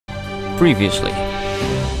previously.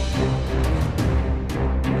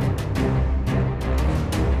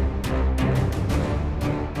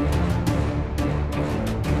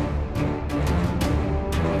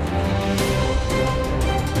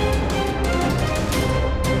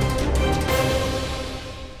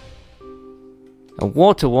 A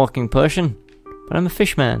water walking potion, but I'm a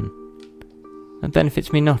fishman. That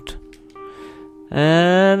benefits me not.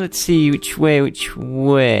 Let's see, which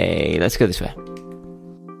way? Let's go this way.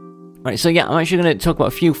 Right, so yeah, I'm actually going to talk about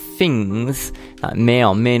a few things that may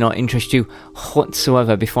or may not interest you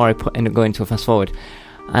whatsoever before I end up going to a fast forward.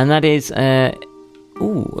 And that is,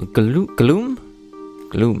 gloom?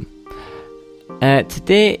 Gloom.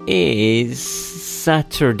 Today is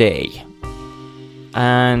Saturday.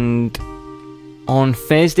 And on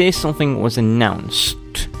Thursday, something was announced.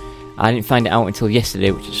 I didn't find it out until yesterday,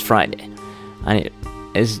 which is Friday. And it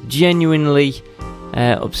has genuinely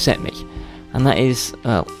upset me. And that is,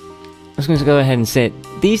 well, I was going to go ahead and say,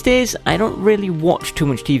 these days, I don't really watch too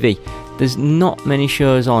much TV. There's not many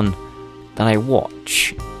shows on that I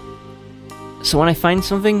watch. So when I find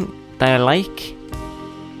something that I like,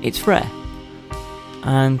 it's rare.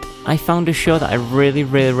 And I found a show that I really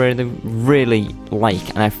like,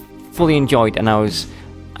 and I fully enjoyed, and I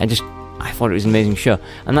thought it was an amazing show.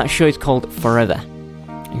 And that show is called Forever.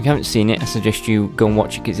 If you haven't seen it, I suggest you go and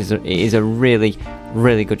watch it, because it is a really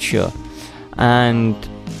good show. And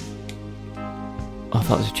I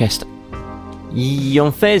thought it was a chest.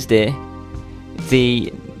 On Thursday, the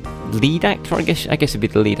lead actor, I guess it'd be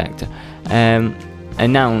the lead actor,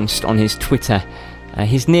 announced on his Twitter,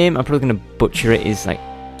 his name, I'm probably going to butcher it, is like,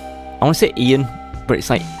 I want to say Ian, but it's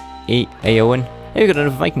like Aowen. Hey, we got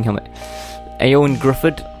another Viking helmet. Aowen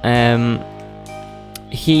Grufford.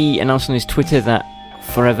 He announced on his Twitter that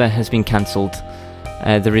Forever has been cancelled.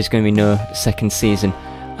 There is going to be no second season.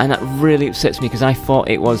 And that really upsets me, because I thought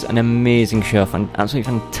it was an amazing show, absolutely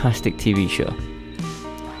fantastic TV show.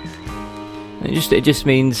 It just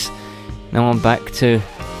means now I'm back to,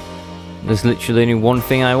 there's literally only one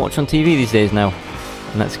thing I watch on TV these days now,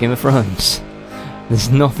 and that's Game of Thrones. There's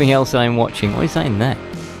nothing else I'm watching. What is that in there?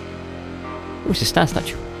 Oh, it's a star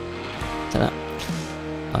statue. Is that?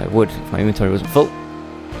 I would if my inventory wasn't full.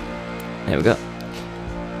 There we go.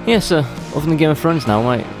 Yeah, so other than Game of Thrones now,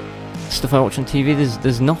 my stuff I watch on TV,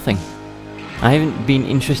 there's nothing. I haven't been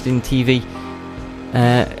interested in TV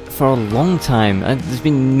for a long time. There's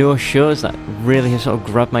been no shows that really have sort of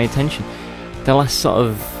grabbed my attention. The last sort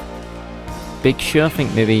of big show, I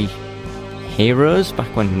think maybe Heroes,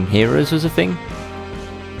 back when Heroes was a thing.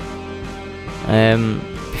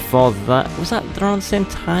 Before that, was that around the same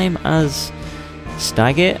time as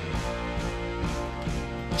Stargate?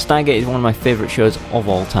 Stargate is one of my favourite shows of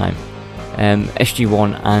all time.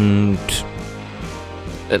 SG-1 and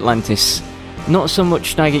Atlantis. Not so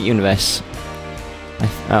much Stargate Universe.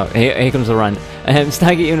 Here comes the rant.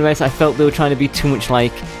 Stargate Universe, I felt they were trying to be too much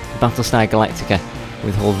like Battlestar Galactica,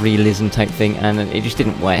 with the whole realism type thing, and it just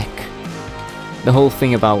didn't work. The whole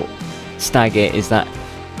thing about Stargate is that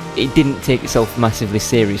it didn't take itself massively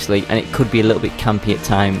seriously, and it could be a little bit campy at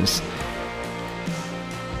times.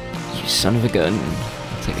 You son of a gun.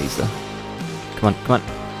 I'll take these though. Come on.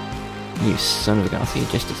 You son of a gun, I'll see you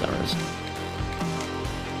just as arrows.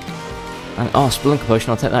 And, Spelunker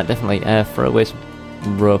Potion, I'll take that, definitely. Throw away some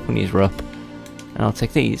rope, we need rope. And I'll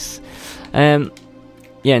take these. Yeah,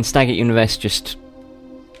 and Stargate Universe just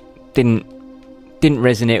didn't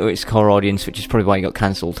resonate with its core audience, which is probably why it got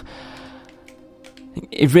cancelled.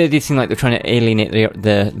 It really did seem like they're trying to alienate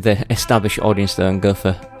the established audience though, and go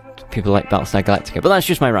for people like Battlestar Galactica. But that's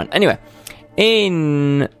just my rant. Anyway,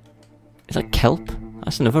 is that kelp?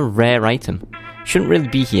 That's another rare item. Shouldn't really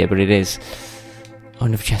be here, but it is. Oh,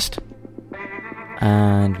 another chest.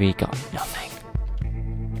 And we got nothing.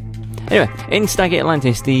 Anyway, in Stargate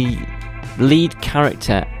Atlantis, the lead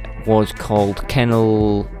character was called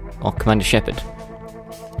Colonel or Commander Shepard.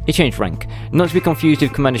 He changed rank, not to be confused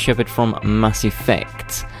with Commander Shepard from Mass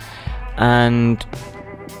Effect. And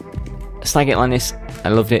Stargate Atlantis, I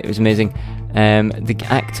loved it, it was amazing. The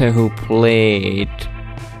actor who played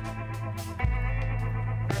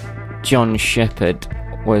John Shepard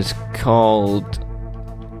was called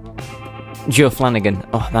Joe Flanagan.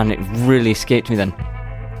 Oh man, it really escaped me then.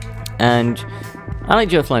 And I like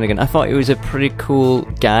Joe Flanagan. I thought he was a pretty cool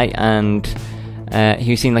guy, and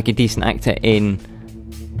he seemed like a decent actor in...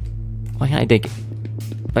 Why can't I dig?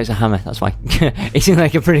 Oh, it's a hammer, that's why. He seemed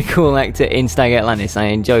like a pretty cool actor in Stargate Atlantis. I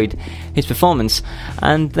enjoyed his performance.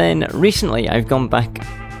 And then recently I've gone back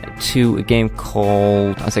to a game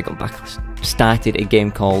called... started a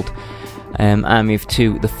game called Army of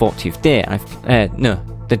Two, The 40th Day.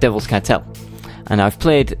 The Devil's Cartel. And I've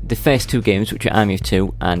played the first 2 games, which are Army of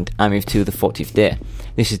Two and Army of Two: The 40th Day.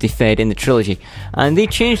 This is the third in the trilogy, and they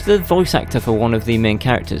changed the voice actor for one of the main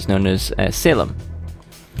characters, known as Salem.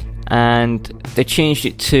 And they changed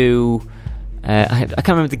it to I can't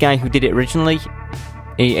remember the guy who did it originally.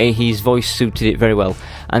 His voice suited it very well,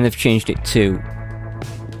 and they've changed it to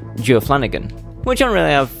Joe Flanagan, which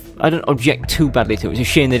I don't object too badly to. It's a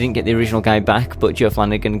shame they didn't get the original guy back, but Joe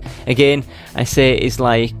Flanagan, again, I say, is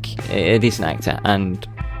like a decent actor, and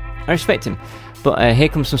I respect him. But here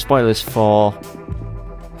comes some spoilers for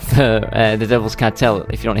The Devil's Cartel.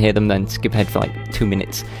 If you don't hear them, then skip ahead for like 2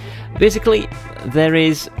 minutes. Basically, there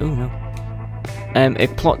is a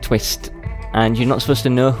plot twist, and you're not supposed to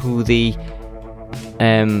know who this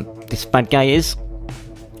bad guy is,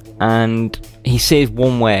 and he says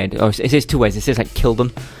one word, or it says 2 words. It says like "kill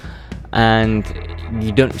them," and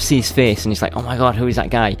you don't see his face, and it's like, oh my god, who is that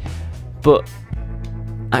guy? But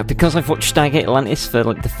because I've watched Stargate Atlantis for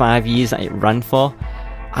like the 5 years that it ran for,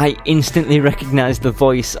 I instantly recognised the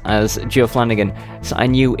voice as Joe Flanagan, so I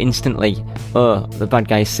knew instantly, oh, the bad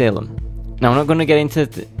guy is Salem. Now, I'm not going to get into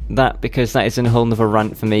that, because that is a whole other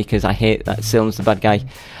rant for me, because I hate that Salem's the bad guy.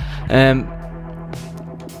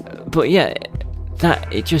 But yeah, that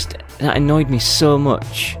annoyed me so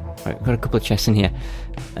much. Right, I've got a couple of chests in here.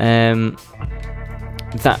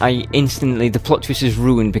 That the plot twist is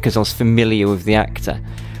ruined because I was familiar with the actor.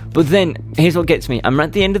 But then, here's what gets me. I'm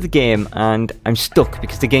at the end of the game, and I'm stuck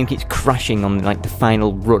because the game keeps crashing on like the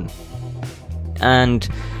final run. And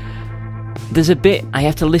there's a bit I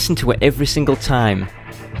have to listen to it every single time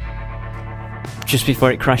just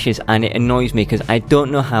before it crashes, and it annoys me because I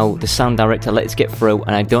don't know how the sound director let us get through,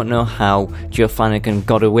 and I don't know how Joe Flanagan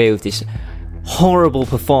got away with this horrible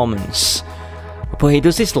performance. But he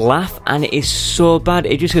does this laugh, and it is so bad.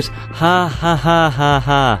 It just goes, ha ha ha ha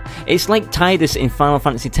ha. It's like Tidus in Final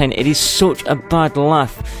Fantasy X. It is such a bad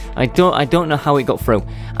laugh. I don't know how it got through,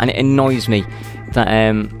 and it annoys me that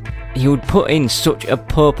he would put in such a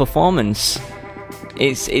poor performance.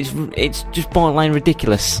 It's just borderline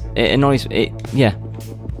ridiculous. It annoys it. Yeah.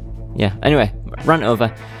 Anyway, rant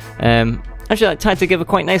over. Actually, that tied together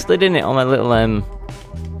quite nicely, didn't it? All my little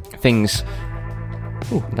things.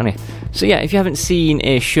 Ooh, down here. So yeah, if you haven't seen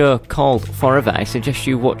a show called Forever, I suggest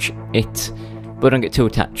you watch it, but don't get too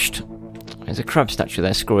attached. There's a crab statue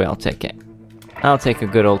there. Screw it, I'll take it. I'll take a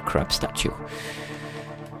good old crab statue.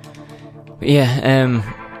 But yeah,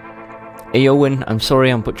 Eowyn, I'm sorry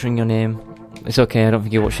I'm butchering your name. It's okay, I don't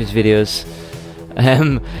think you watch his videos.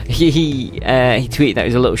 He tweeted that he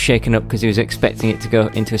was a little shaken up because he was expecting it to go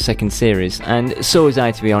into a second series, and so was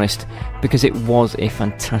I, to be honest, because it was a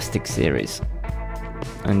fantastic series.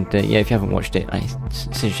 And yeah, if you haven't watched it, I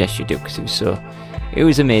suggest you do, because it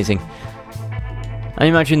was amazing. I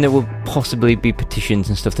imagine there will possibly be petitions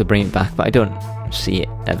and stuff to bring it back, but I don't see it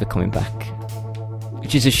ever coming back,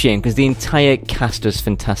 which is a shame, because the entire cast was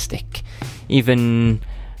fantastic. Even,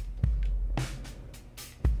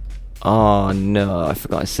 oh no, I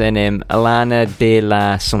forgot his surname, Alana de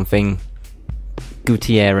la something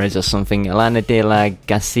Gutierrez or something, Alana de la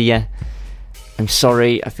Garcia. I'm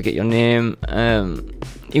sorry, I forget your name.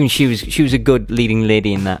 Even she was a good leading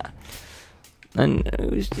lady in that, and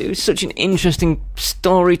it was such an interesting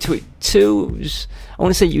story to it too. It was, I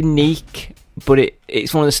want to say unique, but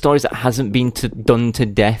it's one of the stories that hasn't been done to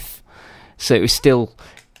death, so it was still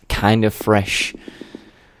kind of fresh.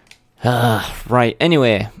 Right.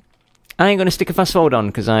 Anyway, I ain't gonna stick a fast forward on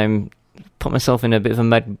because I'm put myself in a bit of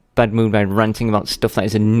a bad mood by ranting about stuff that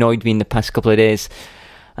has annoyed me in the past couple of days.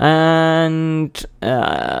 And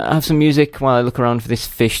I have some music while I look around for this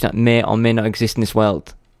fish that may or may not exist in this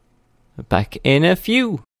world. Back in a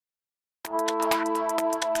few.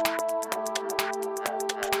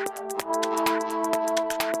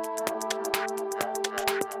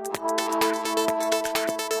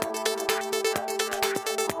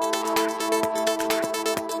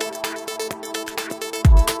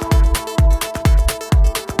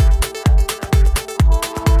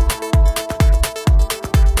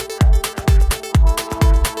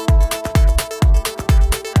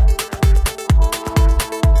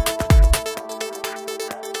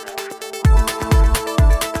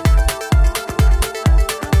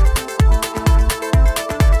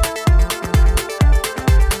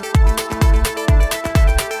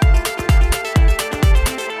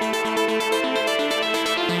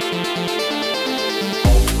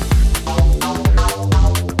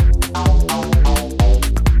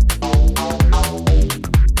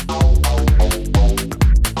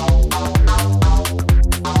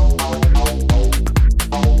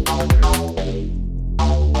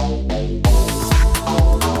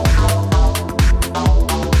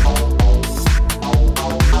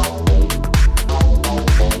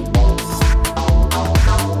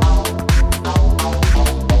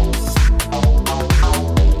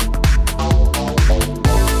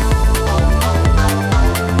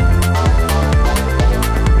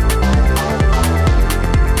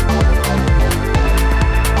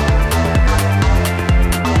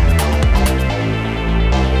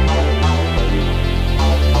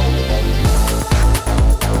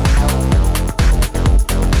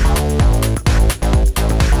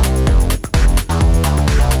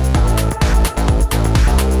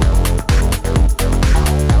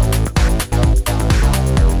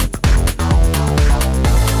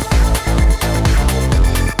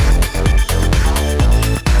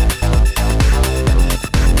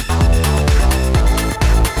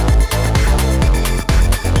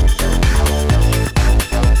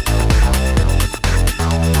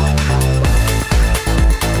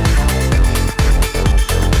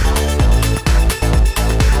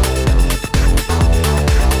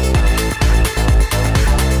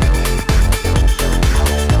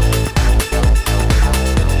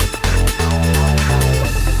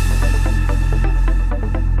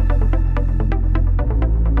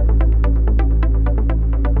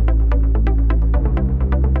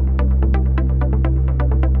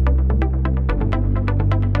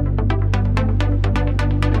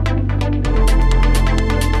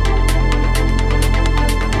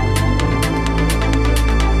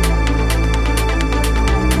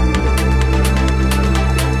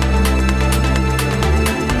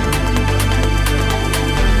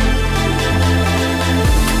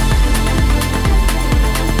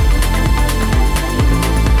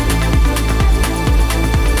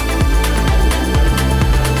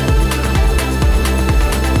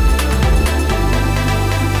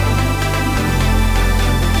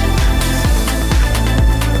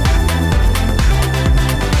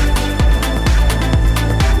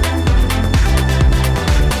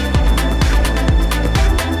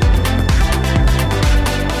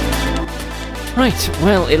 Right,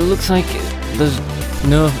 well, it looks like there's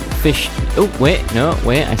no fish. Oh, wait, no,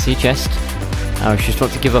 wait, I see a chest. I was just about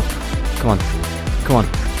to give up. Come on, come on.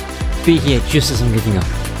 Be here just as I'm giving up.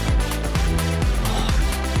 Oh,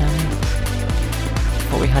 damn it.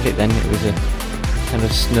 Thought we had it then, it was a kind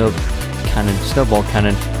of snowball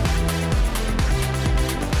cannon.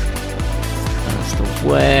 That's the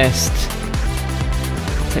worst.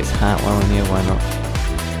 Takes Heartwell in here, why not?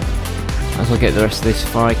 Might as well get the rest of this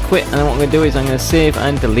before I quit, and then what I'm going to do is I'm going to save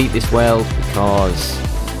and delete this well, because,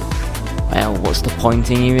 well, what's the point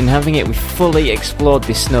in even having it? We fully explored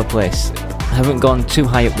this snow place. I haven't gone too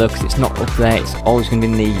high up though, because it's not up there, it's always going to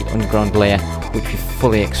be in the underground layer, which we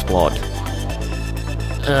fully explored.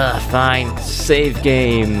 Fine, save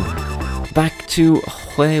game. Back to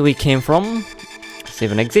where we came from.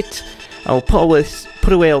 Save and exit. I will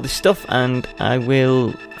put away all this stuff, and I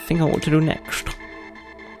will think out what to do next.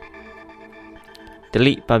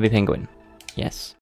 Delete Babby Penguin. Yes.